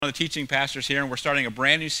One of the teaching pastors here, and we're starting a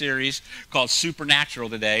brand new series called Supernatural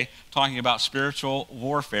today, talking about spiritual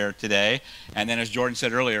warfare today. And then, as Jordan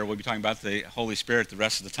said earlier, we'll be talking about the Holy Spirit the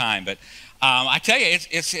rest of the time. But I tell you,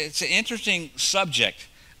 it's an interesting subject,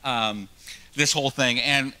 this whole thing,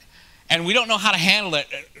 and we don't know how to handle it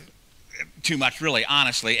too much, really,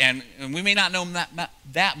 honestly. And we may not know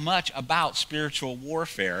that much about spiritual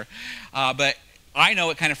warfare, but I know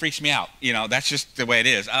it kind of freaks me out. That's just the way it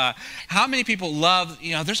is. How many people love,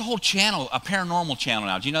 there's a whole channel, a paranormal channel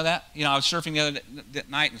now. Do you know that? I was surfing the other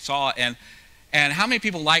night and saw it. And how many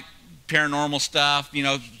people like paranormal stuff?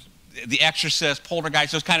 The Exorcist,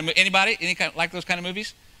 Poltergeist, those kind of, anybody? Like those kind of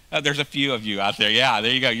movies? There's a few of you out there. Yeah,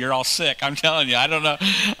 there you go. You're all sick. I'm telling you. I don't know.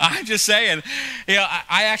 I'm just saying.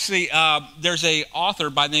 I actually, there's a author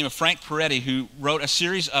by the name of Frank Peretti who wrote a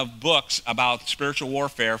series of books about spiritual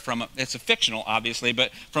warfare it's a fictional, obviously,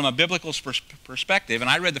 but from a biblical perspective. And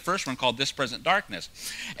I read the first one called This Present Darkness.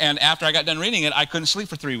 And after I got done reading it, I couldn't sleep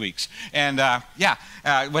for 3 weeks. And I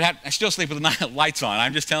still sleep with the lights on.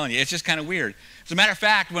 I'm just telling you. It's just kind of weird. As a matter of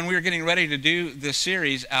fact, when we were getting ready to do this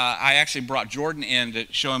series, I actually brought Jordan in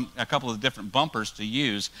to show him a couple of different bumpers to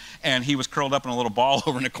use, and he was curled up in a little ball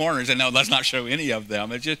over in the corner and said, "No, let's not show any of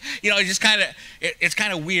them." It's just, it's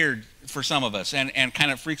kind of weird for some of us, and kind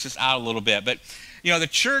of freaks us out a little bit. But the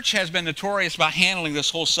church has been notorious about handling this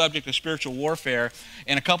whole subject of spiritual warfare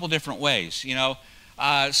in a couple different ways.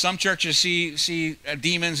 Some churches see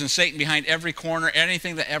demons and Satan behind every corner.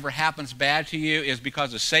 Anything that ever happens bad to you is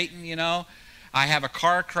because of Satan. I have a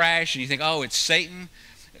car crash, and you think, oh, it's Satan.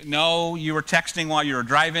 No, you were texting while you were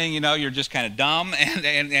driving. You're just kind of dumb,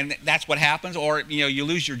 and that's what happens. Or, you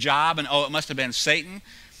lose your job, and, oh, it must have been Satan.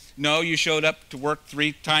 No, you showed up to work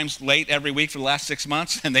 3 times late every week for the last 6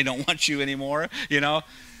 months, and they don't want you anymore,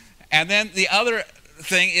 And then the other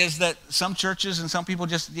thing is that some churches and some people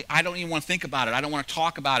I don't even want to think about it. I don't want to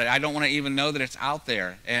talk about it. I don't want to even know that it's out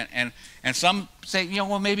there. And some say,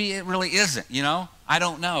 well, maybe it really isn't, I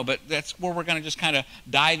don't know, but that's where we're going to just kind of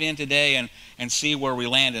dive in today and see where we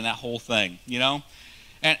land in that whole thing,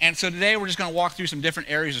 And so today we're just going to walk through some different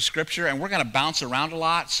areas of Scripture, and we're going to bounce around a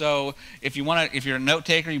lot. So if you're a note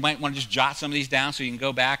taker, you might want to just jot some of these down so you can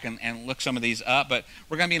go back and look some of these up. But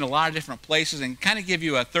we're going to be in a lot of different places and kind of give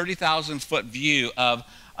you a 30,000-foot view of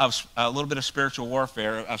a little bit of spiritual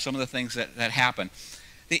warfare, of some of the things that happen.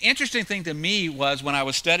 The interesting thing to me was when I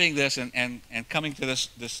was studying this and coming to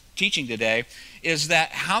this teaching today is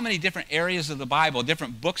that how many different areas of the Bible,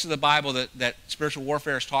 different books of the Bible that spiritual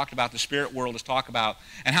warfare is talked about, the spirit world is talked about,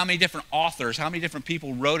 and how many different authors, how many different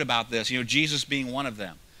people wrote about this, Jesus being one of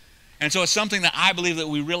them. And so it's something that I believe that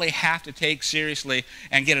we really have to take seriously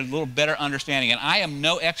and get a little better understanding. And I am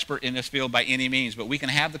no expert in this field by any means, but we can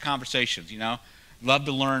have the conversations, Love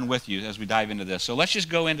to learn with you as we dive into this. So let's just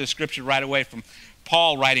go into Scripture right away from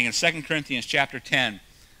Paul writing in 2 Corinthians chapter 10,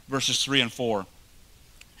 verses 3 and 4.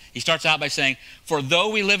 He starts out by saying, "For though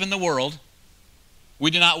we live in the world,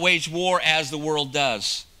 we do not wage war as the world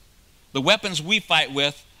does. The weapons we fight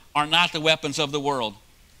with are not the weapons of the world.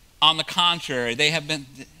 On the contrary, they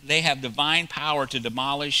have divine power to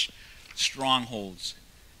demolish strongholds."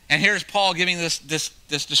 And here's Paul giving this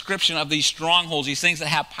description of these strongholds, these things that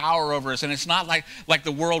have power over us. And it's not like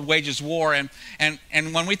the world wages war. And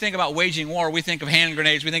when we think about waging war, we think of hand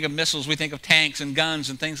grenades, we think of missiles, we think of tanks and guns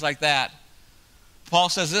and things like that. Paul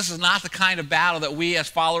says this is not the kind of battle that we as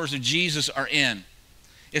followers of Jesus are in.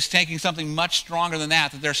 It's taking something much stronger than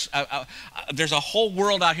that there's a whole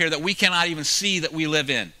world out here that we cannot even see that we live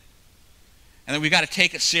in. And that we've got to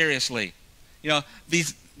take it seriously.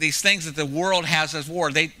 These things that the world has as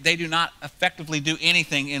war, they do not effectively do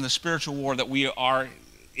anything in the spiritual war that we are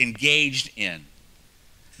engaged in.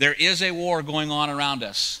 There is a war going on around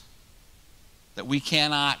us that we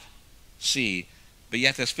cannot see, but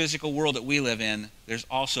yet this physical world that we live in, there's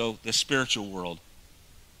also the spiritual world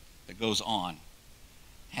that goes on.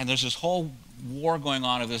 And there's this whole war going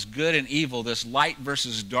on of this good and evil, this light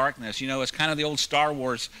versus darkness. It's kind of the old Star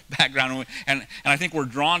Wars background. And I think we're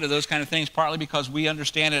drawn to those kind of things partly because we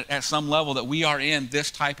understand it at some level that we are in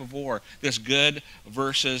this type of war, this good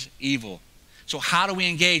versus evil. So how do we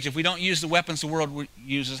engage? If we don't use the weapons the world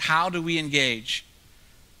uses, how do we engage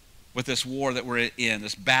with this war that we're in,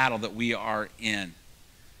 this battle that we are in?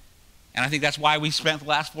 And I think that's why we spent the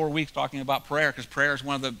last 4 weeks talking about prayer, because prayer is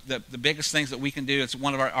one of the biggest things that we can do. It's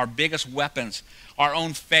one of our biggest weapons, our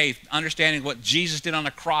own faith, understanding what Jesus did on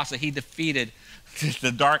the cross, that he defeated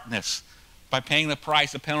the darkness by paying the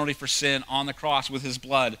price, the penalty for sin on the cross with his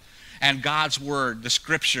blood. And God's word, the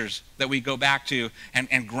scriptures that we go back to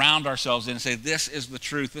and ground ourselves in and say, this is the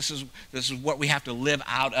truth. This is what we have to live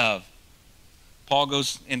out of. Paul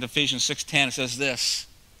goes into Ephesians 6:10 and says this,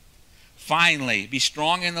 Finally, be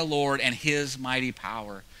strong in the Lord and his mighty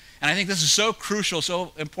power. And I think this is so crucial,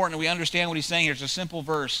 so important that we understand what he's saying here. It's a simple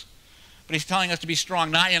verse. But he's telling us to be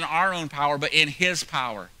strong, not in our own power, but in his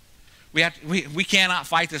power. We cannot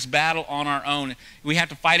fight this battle on our own. We have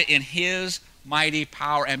to fight it in his mighty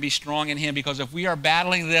power and be strong in him. Because if we are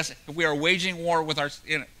battling this, if we are waging war with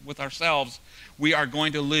ourselves, we are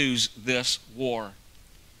going to lose this war.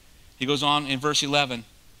 He goes on in verse 11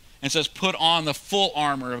 and says, put on the full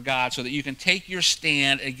armor of God so that you can take your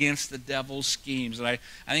stand against the devil's schemes. And I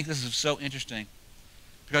think this is so interesting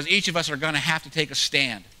because each of us are going to have to take a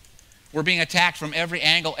stand. We're being attacked from every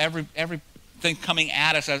angle, everything coming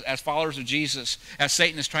at us as followers of Jesus, as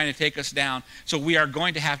Satan is trying to take us down. So we are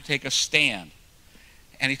going to have to take a stand.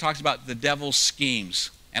 And he talks about the devil's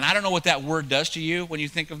schemes. And I don't know what that word does to you when you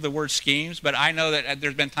think of the word schemes, but I know that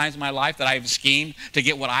there's been times in my life that I've schemed to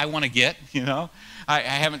get what I want to get, you know.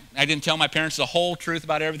 I didn't tell my parents the whole truth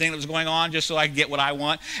about everything that was going on just so I could get what I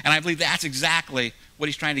want. And I believe that's exactly what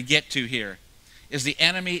he's trying to get to here, is the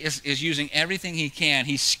enemy is using everything he can.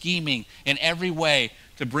 He's scheming in every way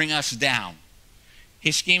to bring us down.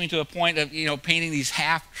 He's scheming to a point of, painting these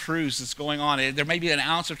half-truths that's going on. There may be an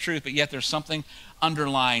ounce of truth, but yet there's something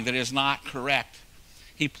underlying that is not correct.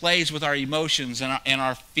 He plays with our emotions and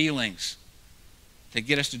our feelings to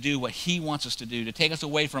get us to do what he wants us to do, to take us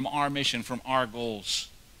away from our mission, from our goals.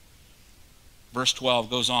 Verse 12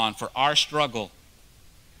 goes on, for our struggle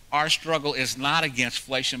is not against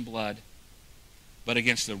flesh and blood, but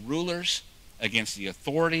against the rulers, against the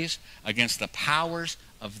authorities, against the powers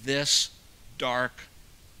of this dark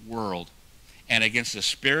world, and against the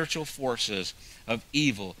spiritual forces of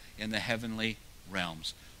evil in the heavenly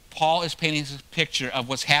realms. Paul is painting a picture of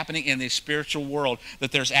what's happening in the spiritual world,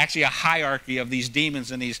 that there's actually a hierarchy of these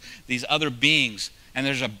demons and these other beings, and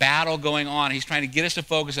there's a battle going on. He's trying to get us to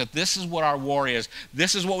focus that this is what our war is.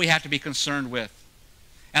 This is what we have to be concerned with.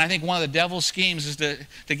 And I think one of the devil's schemes is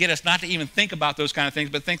to get us not to even think about those kind of things,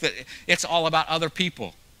 but think that it's all about other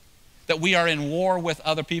people, that we are in war with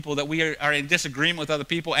other people, that we are in disagreement with other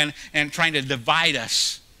people and trying to divide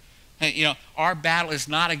us. And, our battle is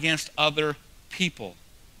not against other people.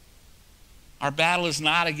 Our battle is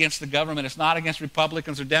not against the government. It's not against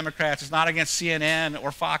Republicans or Democrats. It's not against CNN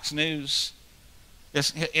or Fox News.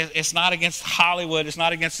 It's not against Hollywood. It's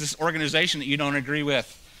not against this organization that you don't agree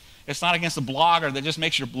with. It's not against a blogger that just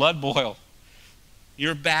makes your blood boil.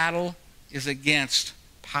 Your battle is against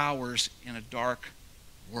powers in a dark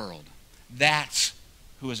world. That's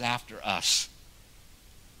who is after us.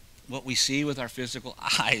 What we see with our physical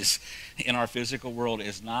eyes in our physical world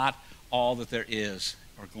is not all that there is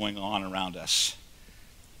or going on around us.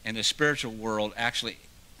 And the spiritual world actually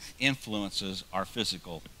influences our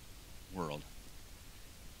physical world.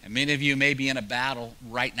 And many of you may be in a battle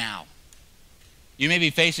right now. You may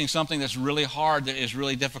be facing something that's really hard, that is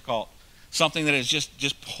really difficult, something that is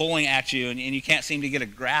just pulling at you, and you can't seem to get a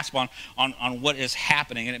grasp on what is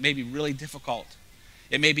happening, and it may be really difficult.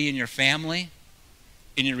 It may be in your family,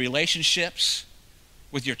 in your relationships,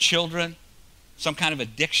 with your children, some kind of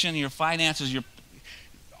addiction, your finances,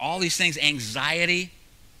 all these things, anxiety,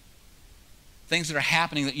 things that are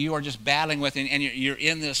happening that you are just battling with, and you're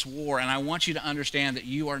in this war. And I want you to understand that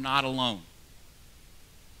you are not alone.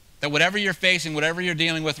 That whatever you're facing, whatever you're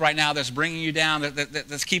dealing with right now that's bringing you down,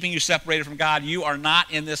 that's keeping you separated from God, you are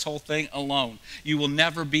not in this whole thing alone. You will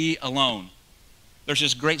never be alone. There's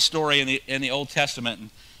this great story in the Old Testament. And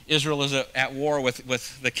Israel is at war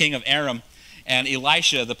with the king of Aram. And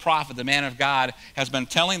Elisha, the prophet, the man of God, has been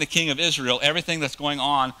telling the king of Israel everything that's going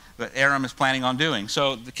on that Aram is planning on doing.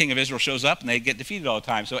 So the king of Israel shows up and they get defeated all the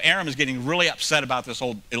time. So Aram is getting really upset about this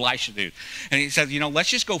whole Elisha dude. And he says, let's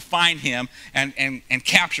just go find him and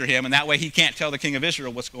capture him, and that way he can't tell the king of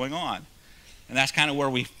Israel what's going on. And that's kind of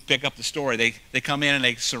where we pick up the story. They come in and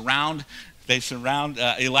they surround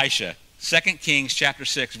Elisha. 2 Kings chapter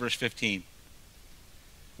 6, verse 15.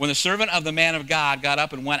 When the servant of the man of God got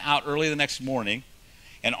up and went out early the next morning,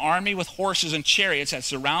 an army with horses and chariots had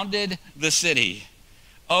surrounded the city.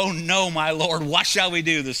 "Oh no, my lord, what shall we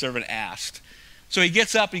do?" the servant asked. So he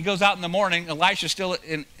gets up, he goes out in the morning. Elisha's still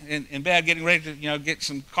in bed getting ready to get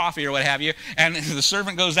some coffee or what have you. And the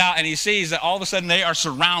servant goes out and he sees that all of a sudden they are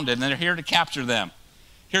surrounded and they're here to capture them.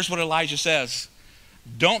 Here's what Elijah says.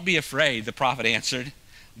 "Don't be afraid," the prophet answered.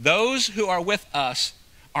 "Those who are with us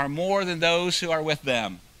are more than those who are with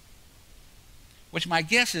them." Which my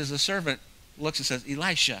guess is the servant looks and says,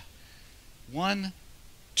 "Elisha, 1,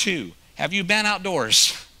 2, have you been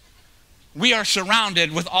outdoors? We are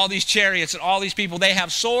surrounded with all these chariots and all these people. They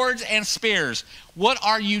have swords and spears. What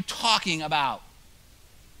are you talking about?"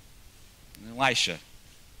 And Elisha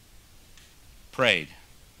prayed.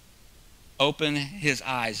 Open his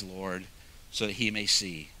eyes, Lord, so that he may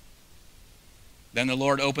see. Then the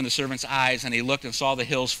Lord opened the servant's eyes, and he looked and saw the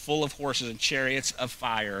hills full of horses and chariots of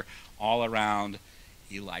fire all around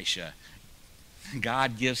Elisha.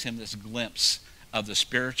 God gives him this glimpse of the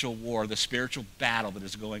spiritual war, the spiritual battle that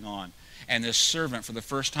is going on. And this servant, for the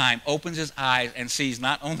first time, opens his eyes and sees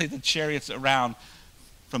not only the chariots around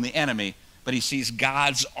from the enemy, but he sees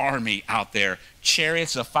God's army out there,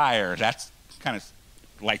 chariots of fire. That's kind of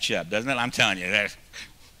lights you up, doesn't it? I'm telling you,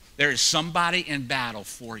 there is somebody in battle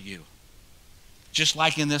for you. Just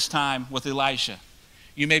like in this time with Elisha.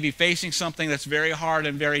 You may be facing something that's very hard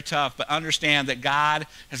and very tough, but understand that God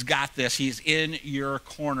has got this. He's in your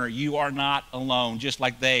corner. You are not alone, just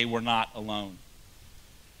like they were not alone.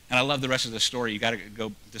 And I love the rest of the story. You got to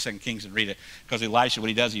go to 2 Kings and read it. Because Elisha, what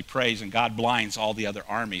he does, he prays, and God blinds all the other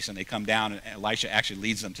armies, and they come down, and Elisha actually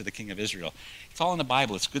leads them to the king of Israel. It's all in the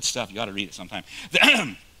Bible. It's good stuff. You ought to read it sometime.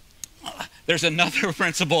 There's another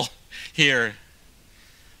principle here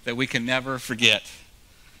that we can never forget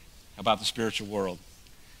about the spiritual world.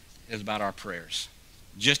 Is about our prayers.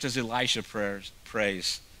 Just as Elisha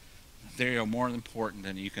prays, they are more important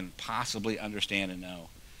than you can possibly understand and know.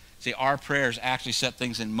 See, our prayers actually set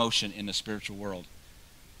things in motion in the spiritual world.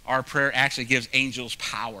 Our prayer actually gives angels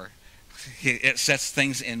power. It sets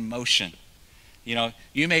things in motion. You know,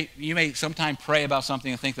 you may sometime pray about something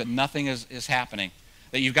and think that nothing is happening,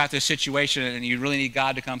 that you've got this situation and you really need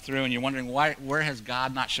God to come through, and you're wondering, where has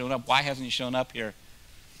God not shown up? Why hasn't he shown up here?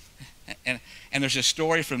 And there's a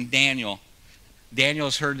story from Daniel. Daniel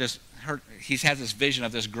has he's had this vision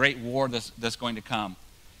of this great war that's going to come.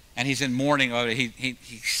 And he's in mourning of it. He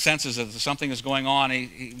senses that something is going on.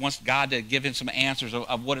 He wants God to give him some answers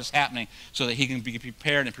of what is happening so that he can be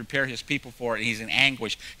prepared and prepare his people for it. And he's in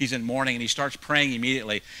anguish. He's in mourning, and he starts praying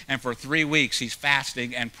immediately. And for 3 weeks, he's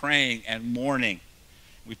fasting and praying and mourning.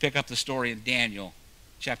 We pick up the story in Daniel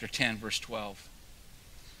chapter 10, verse 12.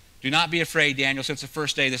 Do not be afraid, Daniel, since the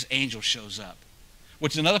first day this angel shows up.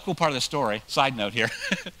 Which is another cool part of the story, side note here,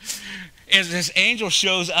 is this angel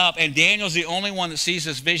shows up, and Daniel's the only one that sees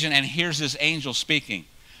this vision and hears this angel speaking.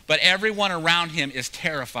 But everyone around him is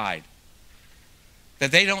terrified.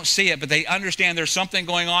 That they don't see it, but they understand there's something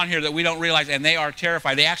going on here that we don't realize, and they are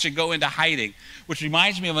terrified. They actually go into hiding, which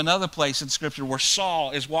reminds me of another place in Scripture where Saul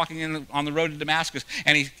is walking on the road to Damascus,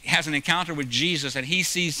 and he has an encounter with Jesus, and he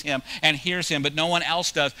sees him and hears him, but no one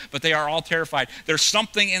else does, but they are all terrified. There's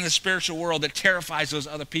something in the spiritual world that terrifies those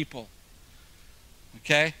other people.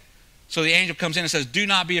 Okay? So the angel comes in and says, do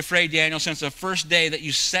not be afraid, Daniel, since the first day that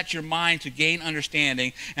you set your mind to gain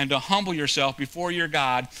understanding and to humble yourself before your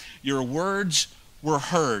God, your words were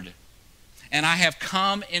heard, and I have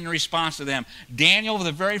come in response to them. Daniel,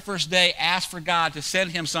 the very first day, asked for God to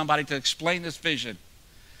send him somebody to explain this vision.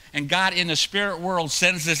 And God in the spirit world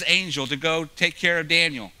sends this angel to go take care of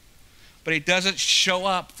Daniel. But he doesn't show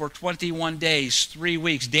up for 21 days, 3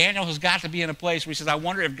 weeks. Daniel has got to be in a place where he says, I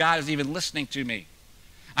wonder if God is even listening to me.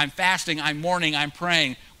 I'm fasting, I'm mourning, I'm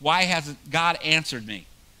praying. Why hasn't God answered me?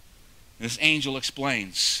 And this angel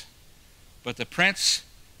explains, but the prince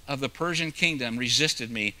of the Persian kingdom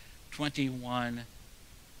resisted me 21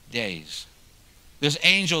 days. This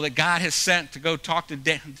angel that God has sent to go talk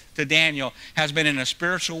to Daniel has been in a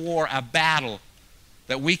spiritual war, a battle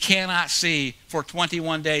that we cannot see for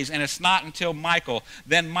 21 days. And it's not until Michael,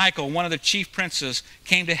 one of the chief princes,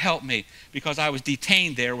 came to help me because I was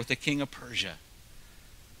detained there with the king of Persia.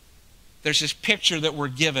 There's this picture that we're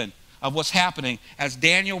given of what's happening. As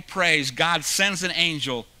Daniel prays, God sends an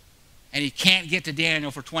angel, and he can't get to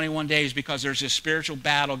Daniel for 21 days because there's this spiritual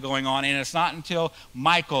battle going on. And it's not until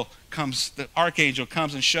Michael comes, the archangel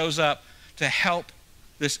comes and shows up to help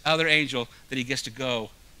this other angel, that he gets to go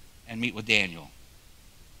and meet with Daniel.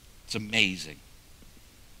 It's amazing.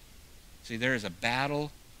 See, there is a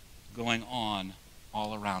battle going on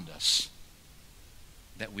all around us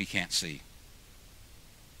that we can't see.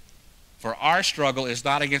 For our struggle is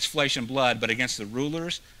not against flesh and blood, but against the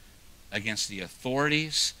rulers, against the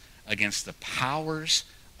authorities, against the powers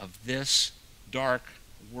of this dark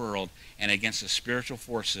world, and against the spiritual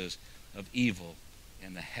forces of evil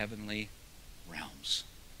in the heavenly realms.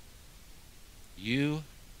 You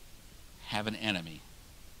have an enemy,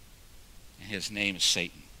 and his name is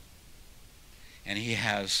Satan. And he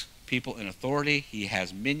has people in authority, he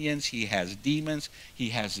has minions, he has demons, he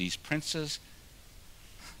has these princes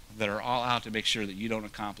that are all out to make sure that you don't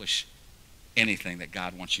accomplish anything that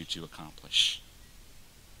God wants you to accomplish.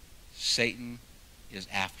 Satan is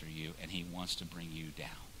after you, and he wants to bring you down.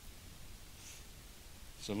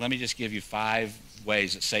 So let me just give you 5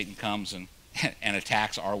 ways that Satan comes and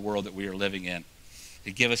attacks our world that we are living in,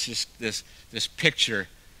 to give us this picture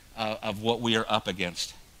of what we are up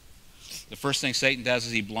against. The first thing Satan does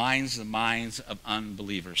is he blinds the minds of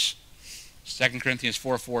unbelievers. 2 Corinthians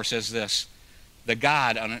 4:4 says this, the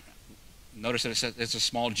God, notice that it's a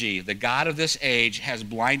small g, the God of this age has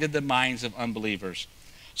blinded the minds of unbelievers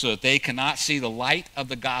so that they cannot see the light of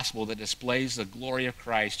the gospel that displays the glory of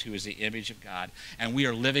Christ, who is the image of God. And we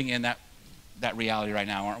are living in that reality right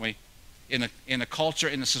now, aren't we? In the culture,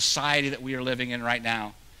 in the society that we are living in right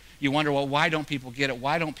now. You wonder, well, why don't people get it?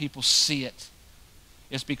 Why don't people see it?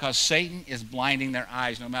 It's because Satan is blinding their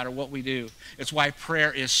eyes no matter what we do. It's why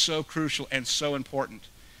prayer is so crucial and so important,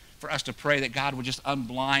 for us to pray that God would just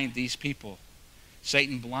unblind these people.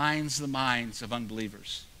 Satan blinds the minds of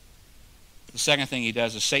unbelievers. The second thing he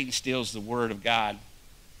does is Satan steals the word of God.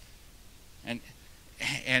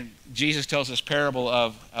 And Jesus tells this parable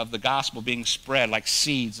of the gospel being spread like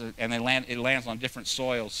seeds, and it lands on different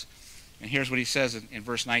soils. And here's what he says in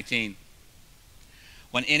verse 19.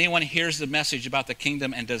 When anyone hears the message about the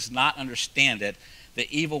kingdom and does not understand it, the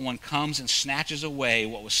evil one comes and snatches away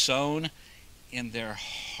what was sown in their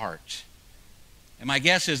heart. And my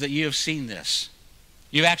guess is that you have seen this.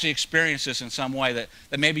 You've actually experienced this in some way,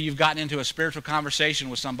 that maybe you've gotten into a spiritual conversation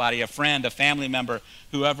with somebody, a friend, a family member,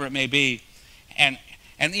 whoever it may be, and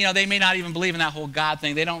you know, they may not even believe in that whole God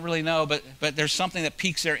thing. They don't really know, but there's something that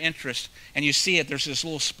piques their interest, and you see it. There's this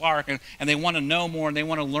little spark, and they want to know more, and they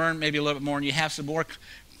want to learn maybe a little bit more, and you have some more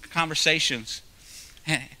conversations,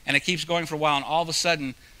 and it keeps going for a while, and all of a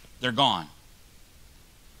sudden, they're gone.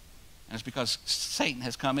 And it's because Satan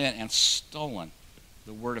has come in and stolen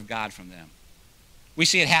the word of God from them. We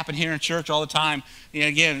see it happen here in church all the time. You know,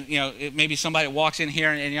 again, you know, maybe somebody walks in here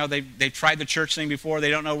and you know they've tried the church thing before. They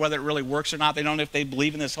don't know whether it really works or not. They don't know if they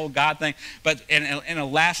believe in this whole God thing. But in a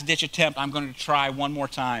last-ditch attempt, I'm going to try one more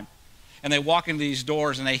time. And they walk into these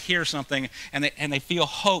doors and they hear something and they feel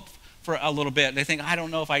hope for a little bit. They think, I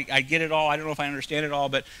don't know if I get it all. I don't know if I understand it all.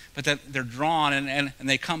 But then they're drawn and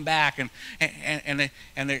they come back and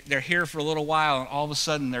they're here for a little while, and all of a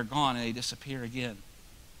sudden they're gone and they disappear again.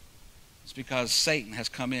 It's because Satan has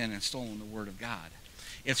come in and stolen the word of God.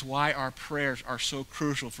 It's why our prayers are so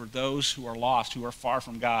crucial for those who are lost, who are far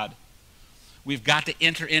from God. We've got to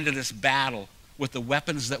enter into this battle with the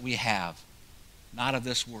weapons that we have, not of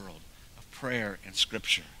this world, of prayer and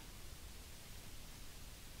Scripture.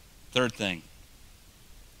 Third thing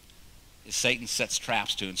is Satan sets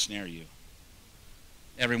traps to ensnare you.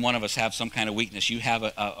 Every one of us have some kind of weakness. You have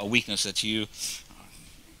a weakness that you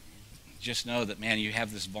just know that, man, you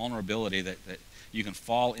have this vulnerability that you can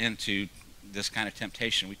fall into this kind of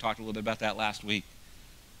temptation. We talked a little bit about that last week.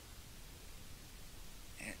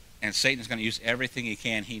 And Satan's going to use everything he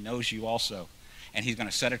can. He knows you also. And he's going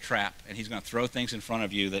to set a trap, and he's going to throw things in front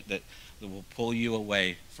of you that will pull you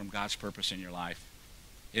away from God's purpose in your life.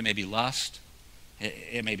 It may be lust.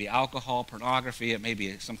 It may be alcohol, pornography. It may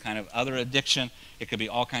be some kind of other addiction. It could be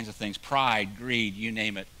all kinds of things. Pride, greed, you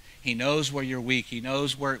name it. He knows where you're weak. He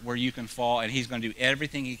knows where you can fall, and he's going to do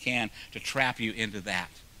everything he can to trap you into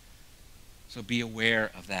that. So be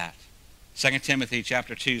aware of that. 2 Timothy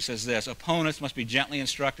chapter 2 says this, opponents must be gently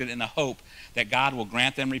instructed in the hope that God will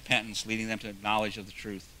grant them repentance, leading them to knowledge of the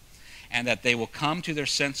truth, and that they will come to their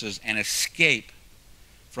senses and escape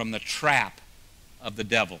from the trap of the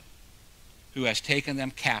devil, who has taken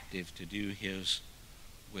them captive to do his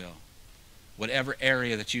will. Whatever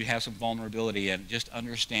area that you have some vulnerability in, just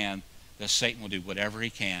understand that Satan will do whatever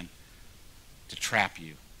he can to trap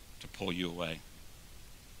you, to pull you away.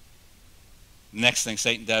 The next thing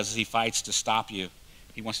Satan does is he fights to stop you.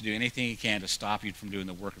 He wants to do anything he can to stop you from doing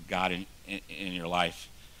the work of God in your life.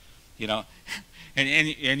 You know,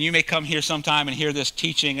 and you may come here sometime and hear this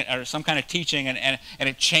teaching or some kind of teaching, and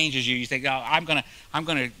it changes you. You think, oh, I'm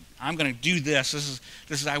gonna do this. This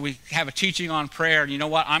is how we have a teaching on prayer. And you know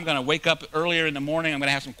what? I'm gonna wake up earlier in the morning. I'm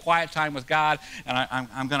gonna have some quiet time with God, and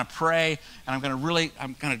I'm gonna pray, and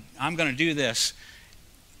I'm gonna do this.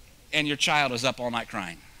 And your child is up all night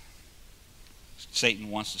crying. Satan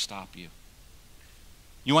wants to stop you.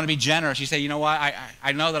 You want to be generous. You say, you know what?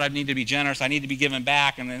 I know that I need to be generous. I need to be giving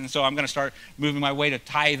back. And so I'm going to start moving my way to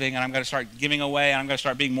tithing, and I'm going to start giving away, and I'm going to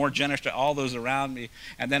start being more generous to all those around me.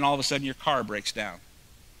 And then all of a sudden your car breaks down.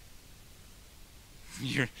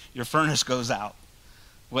 Your furnace goes out.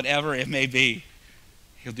 Whatever it may be.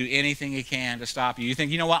 He'll do anything he can to stop you. You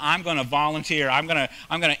think, you know what? I'm going to volunteer. I'm going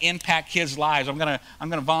to impact kids' lives. I'm going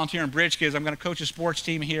to volunteer in Bridge Kids. I'm going to coach a sports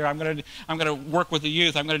team here. I'm going to work with the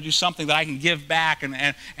youth. I'm going to do something that I can give back and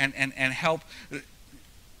help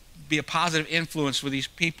be a positive influence for these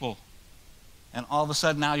people. And all of a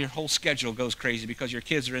sudden now your whole schedule goes crazy because your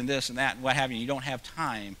kids are in this and that and what have you. You don't have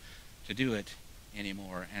time to do it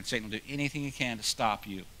anymore. And Satan will do anything he can to stop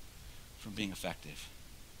you from being effective.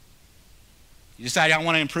 You decide, I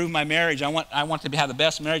want to improve my marriage. I want to have the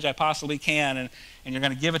best marriage I possibly can, and you're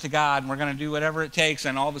going to give it to God, and we're going to do whatever it takes,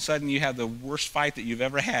 and all of a sudden you have the worst fight that you've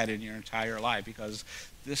ever had in your entire life, because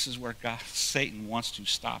this is where Satan wants to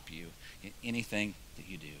stop you in anything that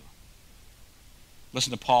you do.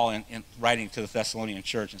 Listen to Paul in writing to the Thessalonian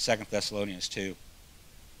church in 2 Thessalonians 2.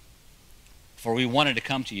 For we wanted to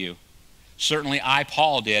come to you. Certainly I,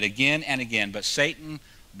 Paul, did again and again, but Satan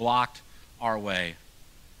blocked our way.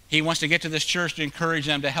 He wants to get to this church to encourage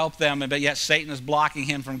them, to help them, but yet Satan is blocking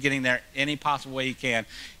him from getting there any possible way he can.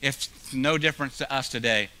 It's no difference to us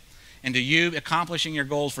today. And to you accomplishing your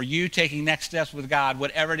goals, for you taking next steps with God,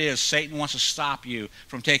 whatever it is, Satan wants to stop you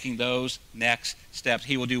from taking those next steps.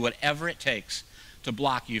 He will do whatever it takes to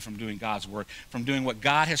block you from doing God's work, from doing what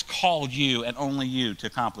God has called you and only you to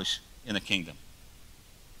accomplish in the kingdom.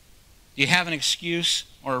 Do you have an excuse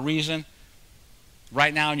or a reason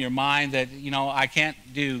right now in your mind that, I can't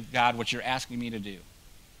do, God, what you're asking me to do?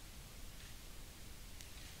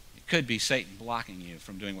 It could be Satan blocking you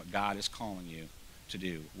from doing what God is calling you to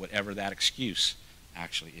do, whatever that excuse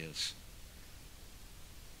actually is.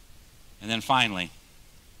 And then finally,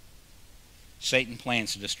 Satan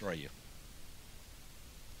plans to destroy you.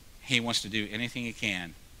 He wants to do anything he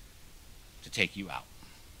can to take you out.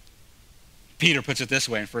 Peter puts it this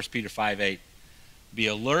way in 1 Peter 5:8. Be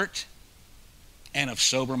alert and of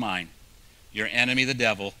sober mind. Your enemy, the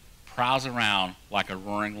devil, prowls around like a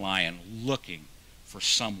roaring lion looking for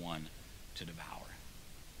someone to devour.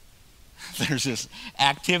 There's this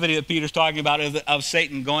activity that Peter's talking about of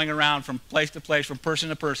Satan going around from place to place, from person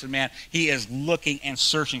to person. Man, he is looking and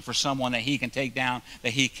searching for someone that he can take down,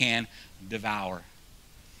 that he can devour.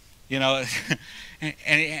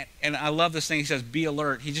 And I love this thing. He says, be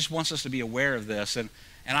alert. He just wants us to be aware of this. And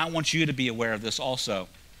I want you to be aware of this also.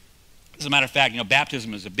 As a matter of fact,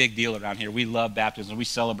 baptism is a big deal around here. We love baptism. We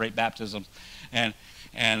celebrate baptism. And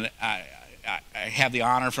I have the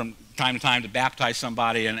honor from time to time to baptize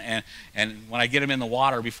somebody. And when I get them in the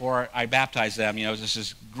water before I baptize them, it's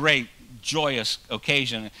this great, joyous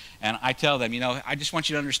occasion. And I tell them, I just want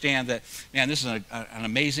you to understand that, man, this is an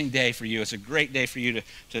amazing day for you. It's a great day for you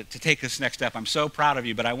to take this next step. I'm so proud of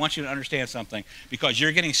you, but I want you to understand something. Because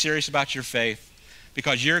you're getting serious about your faith,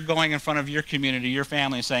 because you're going in front of your community, your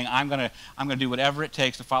family, and saying, I'm going to do whatever it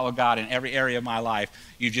takes to follow God in every area of my life,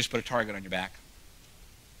 you just put a target on your back.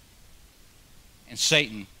 And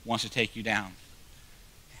Satan wants to take you down.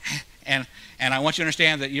 And I want you to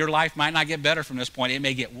understand that your life might not get better from this point. It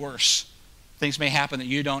may get worse. Things may happen that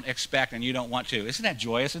you don't expect and you don't want to. Isn't that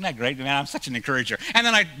joyous? Isn't that great? Man, I'm such an encourager. And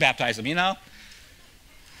then I baptize them,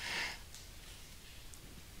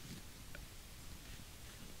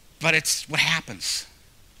 But it's what happens.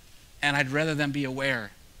 And I'd rather them be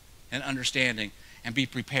aware and understanding and be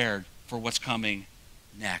prepared for what's coming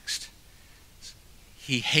next.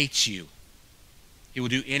 He hates you. He will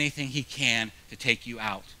do anything he can to take you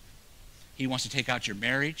out. He wants to take out your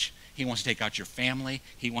marriage. He wants to take out your family.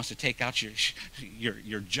 He wants to take out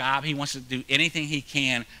your job. He wants to do anything he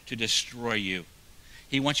can to destroy you.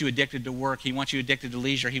 He wants you addicted to work. He wants you addicted to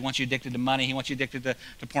leisure. He wants you addicted to money. He wants you addicted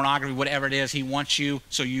to pornography, whatever it is. He wants you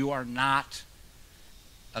so you are not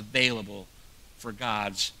available for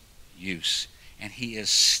God's use. And he is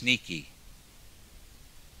sneaky.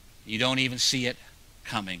 You don't even see it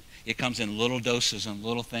coming. It comes in little doses and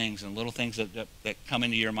little things that come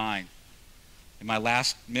into your mind. In my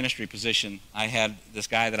last ministry position, I had this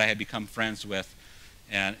guy that I had become friends with,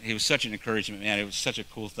 and he was such an encouragement, man. It was such a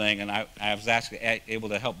cool thing, and I was actually able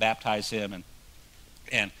to help baptize him,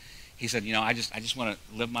 and he said, I just want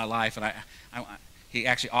to live my life, and he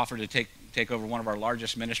actually offered to take over one of our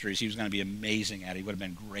largest ministries. He was going to be amazing at it. He would have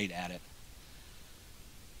been great at it.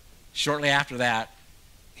 Shortly after that,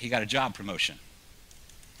 he got a job promotion,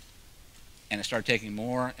 and it started taking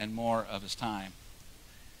more and more of his time.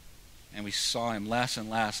 And we saw him less and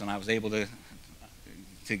less, and I was able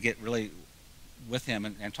to get really with him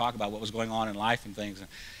and talk about what was going on in life and things.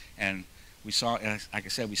 And we saw, like I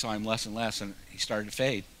said, we saw him less and less, and he started to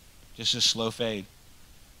fade, just a slow fade.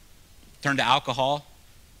 Turned to alcohol,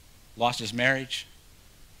 lost his marriage,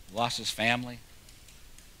 lost his family.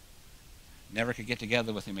 Never could get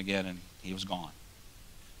together with him again, and he was gone.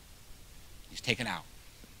 He's taken out.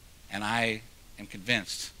 And I am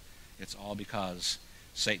convinced it's all because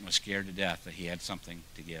Satan was scared to death that he had something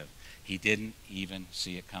to give. He didn't even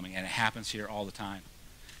see it coming. And it happens here all the time.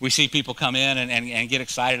 We see people come in and get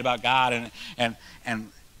excited about God, and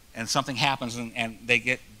something happens, and they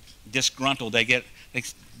get disgruntled. They get they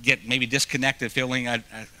get maybe disconnected, feeling a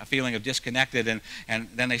feeling of disconnected, and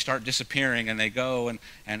then they start disappearing, and they go,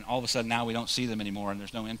 and all of a sudden now we don't see them anymore, and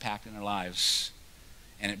there's no impact in their lives.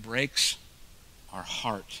 And it breaks our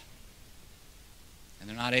heart. And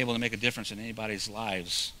they're not able to make a difference in anybody's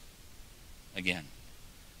lives again.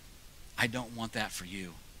 I don't want that for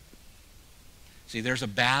you. See, there's a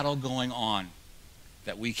battle going on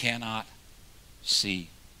that we cannot see.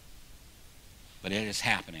 But it is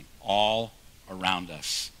happening all around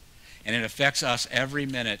us. And it affects us every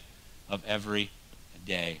minute of every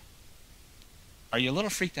day. Are you a little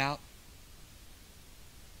freaked out?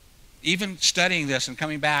 Even studying this and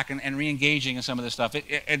coming back and re-engaging in some of this stuff,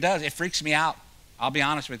 it freaks me out. I'll be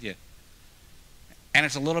honest with you. And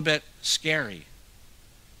it's a little bit scary.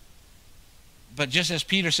 But just as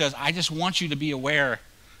Peter says, I just want you to be aware.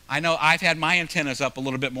 I know I've had my antennas up a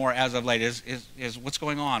little bit more as of late. Is what's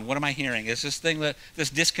going on? What am I hearing? Is this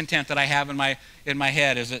discontent that I have in my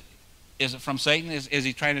head, is it from Satan? Is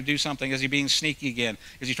he trying to do something? Is he being sneaky again?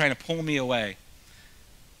 Is he trying to pull me away?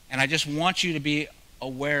 And I just want you to be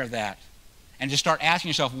aware of that. And just start asking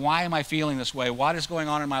yourself, why am I feeling this way? What is going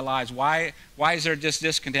on in my lives? Why is there this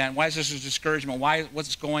discontent? Why is there this discouragement?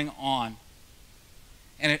 What's going on?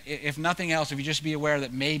 And if nothing else, if you just be aware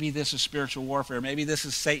that maybe this is spiritual warfare, maybe this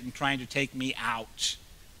is Satan trying to take me out.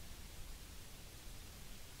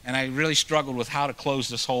 And I really struggled with how to close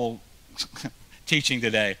this whole teaching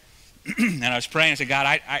today. And I was praying, I said,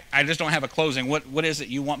 God, I just don't have a closing. What is it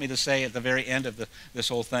you want me to say at the very end of this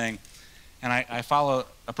whole thing? And I follow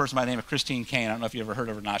a person by the name of Christine Kane. I don't know if you ever heard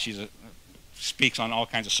of her or not. She speaks on all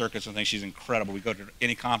kinds of circuits and things. She's incredible. We go to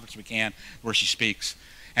any conference we can where she speaks.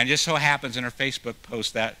 And it just so happens in her Facebook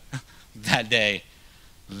post that day,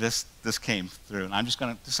 this came through. And this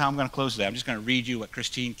is how I'm going to close today. I'm just going to read you what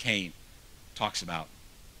Christine Kane talks about.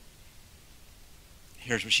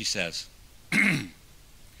 Here's what she says.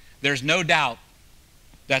 There's no doubt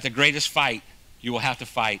that the greatest fight you will have to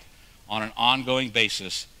fight on an ongoing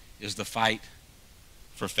basis is the fight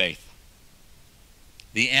for faith.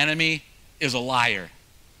 The enemy is a liar,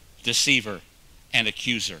 deceiver, and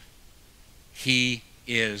accuser. He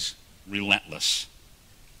is relentless.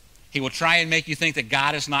 He will try and make you think that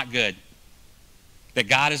God is not good, that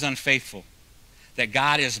God is unfaithful, that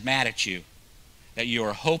God is mad at you, that you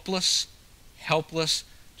are hopeless, helpless,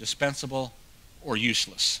 dispensable, or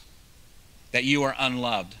useless, that you are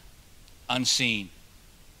unloved, unseen,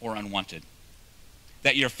 or unwanted,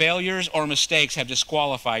 that your failures or mistakes have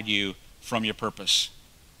disqualified you from your purpose,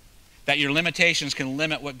 that your limitations can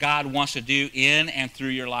limit what God wants to do in and through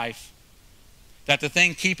your life, that the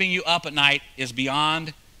thing keeping you up at night is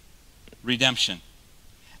beyond redemption,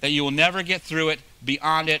 that you will never get through it,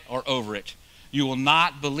 beyond it, or over it. You will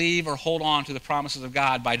not believe or hold on to the promises of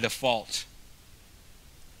God by default.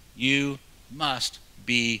 You must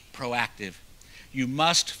be proactive. You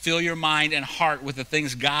must fill your mind and heart with the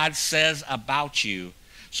things God says about you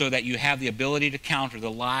so that you have the ability to counter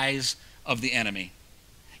the lies of the enemy.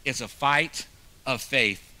 It's a fight of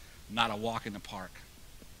faith, not a walk in the park.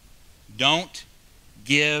 Don't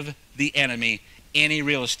give the enemy any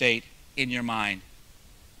real estate in your mind.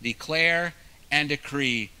 Declare and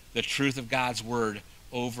decree the truth of God's word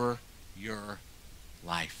over your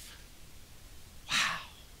life. Wow.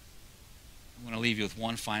 I'm going to leave you with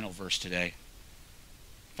one final verse today,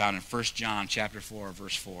 found in 1 John chapter 4,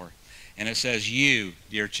 verse 4. And it says, you,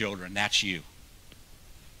 dear children, that's you.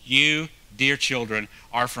 You, dear children,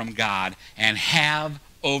 are from God and have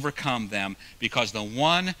overcome them, because the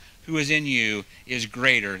one who is in you is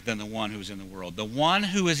greater than the one who is in the world. The one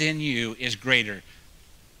who is in you is greater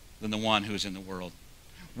than the one who is in the world.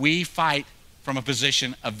 We fight from a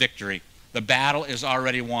position of victory. The battle is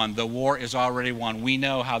already won. The war is already won. We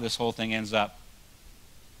know how this whole thing ends up.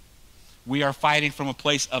 We are fighting from a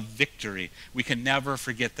place of victory. We can never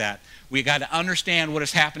forget that. We got to understand what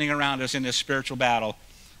is happening around us in this spiritual battle.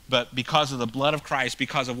 But because of the blood of Christ,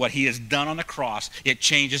 because of what he has done on the cross, it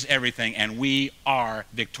changes everything, and we are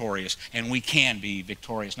victorious, and we can be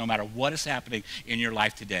victorious no matter what is happening in your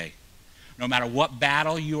life today. No matter what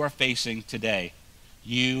battle you are facing today,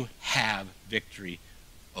 you have victory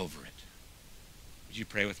over it. Would you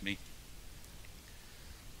pray with me?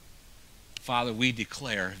 Father, we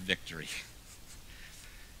declare victory.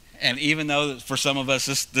 And even though for some of us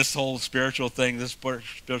this whole spiritual thing, this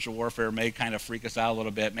spiritual warfare may kind of freak us out a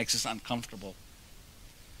little bit, makes us uncomfortable.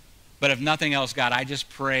 But if nothing else, God, I just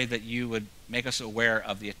pray that you would make us aware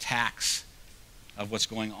of the attacks of what's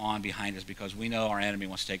going on behind us, because we know our enemy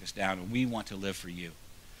wants to take us down, and we want to live for you.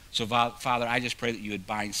 So, Father, I just pray that you would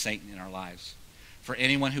bind Satan in our lives. For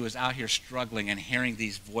anyone who is out here struggling and hearing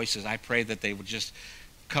these voices, I pray that they would just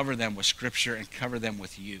cover them with Scripture and cover them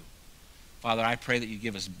with you. Father, I pray that you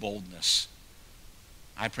give us boldness.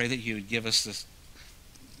 I pray that you would give us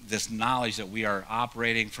this knowledge that we are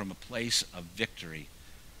operating from a place of victory.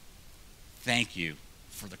 Thank you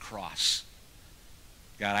for the cross.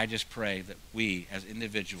 God, I just pray that we as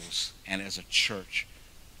individuals and as a church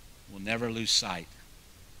will never lose sight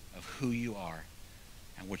of who you are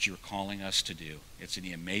and what you're calling us to do. It's in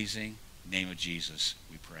the amazing name of Jesus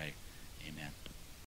we pray. Amen.